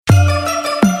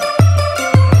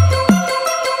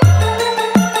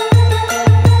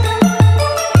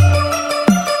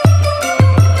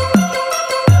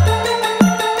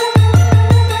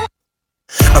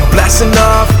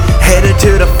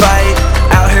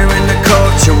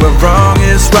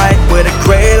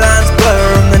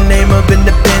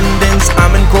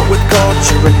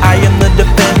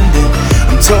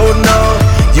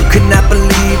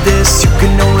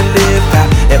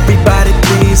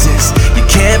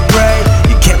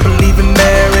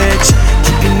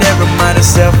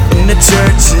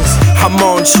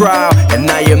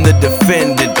am the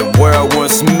defendant. The world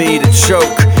wants me to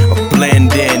choke or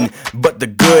blend in, but the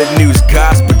good news,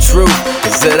 gospel truth,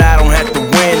 is that I don't have to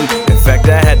win. In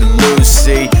fact, I had to lose.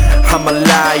 See, I'm a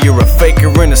liar, a faker,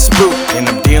 and a spook, and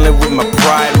I'm dealing with my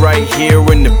pride right here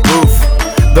in the booth.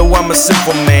 Though I'm a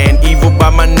simple man, evil by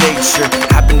my nature,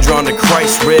 I've been drawn to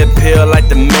Christ, red pill like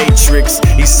the Matrix.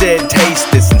 He said,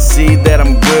 taste this and see that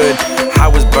I'm good.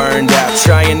 I was burned out,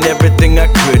 trying everything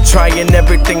I could, trying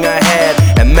everything I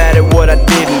had, and mad at what I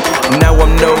didn't. Now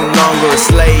I'm no longer a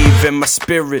slave in my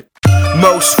spirit.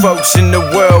 Most folks in the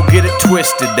world get it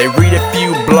twisted. They read a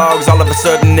few blogs, all of a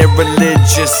sudden they're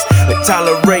religious. They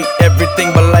tolerate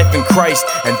everything but life in Christ,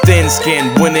 and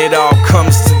thin-skinned when it all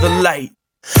comes to the light.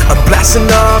 I'm blasting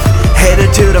off,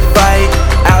 headed to the fight,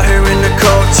 out here in the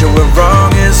culture where wrong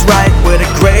is right, where the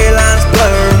gray lines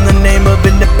blur in the name of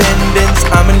independence.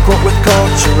 I'm in court with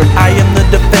culture and I am the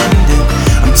defendant.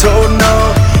 I'm told no,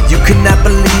 you cannot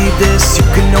believe this. You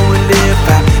can only live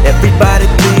how everybody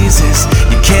pleases.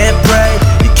 You can't pray,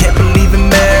 you can't believe in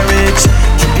marriage.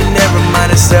 Keep your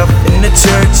narrow-minded self in the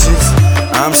churches.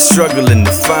 I'm struggling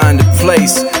to find a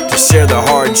place to share the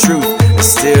hard truth and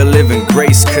still live in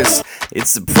grace, cause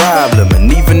it's a problem,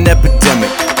 and even epidemic.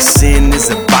 Sin is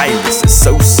a virus, it's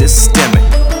so systemic.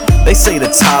 They say to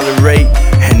tolerate,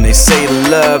 and they say to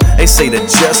love. They say to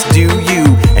just do you,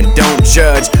 and don't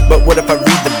judge. But what if I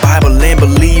read the Bible and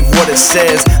believe what it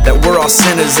says? That we're all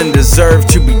sinners and deserve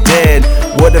to be dead.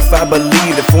 What if I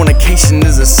believe that fornication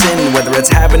is a sin, whether it's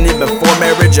having it before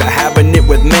marriage or having it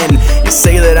with men? You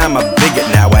say that I'm a bigot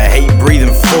now, I hate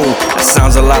breathing fool. That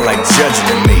sounds a lot like judging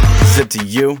to me. Is it to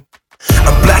you?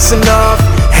 I'm blasting off,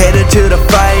 headed to the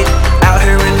fight, out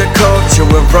here in the culture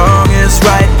where wrong is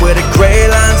right, where the gray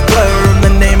lines blur in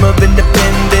the name of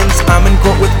independence. I'm in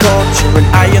court with culture and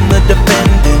I am the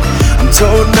defendant. I'm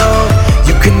told no,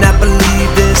 you cannot believe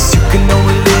this. You can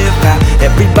only live how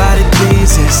everybody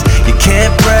pleases. You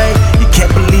can't pray, you can't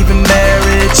believe in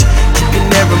marriage. Keep your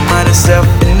narrow-minded self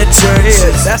in the churches.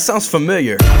 Yeah, that sounds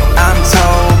familiar. I'm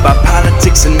told by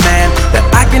politics and man that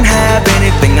I can have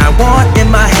anything I want in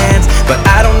my hands, but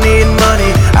I don't need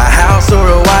money, a house or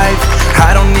a wife.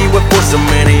 I don't need what for so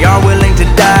many are willing to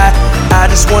die. I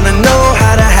just wanna know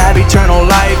how to have eternal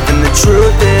life, and the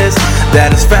truth is that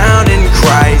it's found in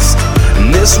Christ. And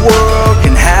this world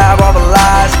can have all the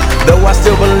lies, though I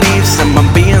still believe some I'm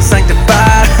being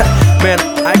sanctified. Man,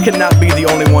 I cannot be the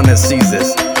only one that sees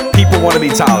this. People want to be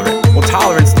tolerant. Well,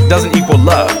 tolerance doesn't equal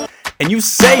love. And you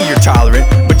say you're tolerant,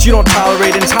 but you don't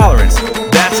tolerate intolerance.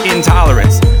 That's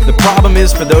intolerance. The problem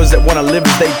is, for those that want to live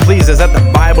as they please, is that the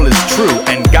Bible is true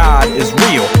and God is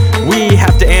real. We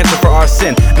have to answer for our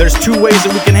sin. There's two ways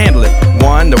that we can handle it.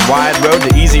 One, the wide road,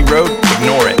 the easy road,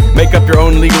 ignore it. Make up your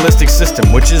own legalistic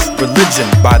system, which is religion,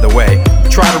 by the way.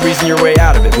 Try to reason your way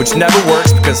out of it, which never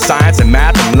works, because science and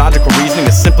math and logical reasoning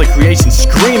is simply creation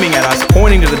screaming at us,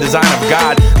 pointing to the design of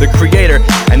God, the Creator.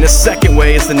 And the second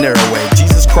way is the narrow way.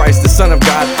 Jesus Christ, the Son of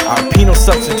God, our penal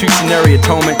substitutionary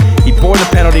atonement. He bore the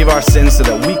penalty of our sins so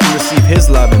that we can receive His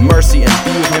love and mercy and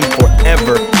be with Him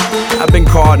forever. I've been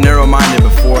called narrow-minded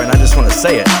before, and I just want to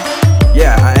say it.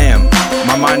 Yeah, I am.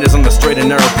 My mind is on the straight and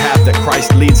narrow path that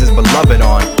Christ leads His beloved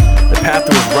on. The path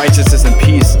to His righteousness and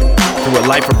peace through a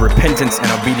life of repentance and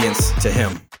obedience to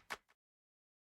Him.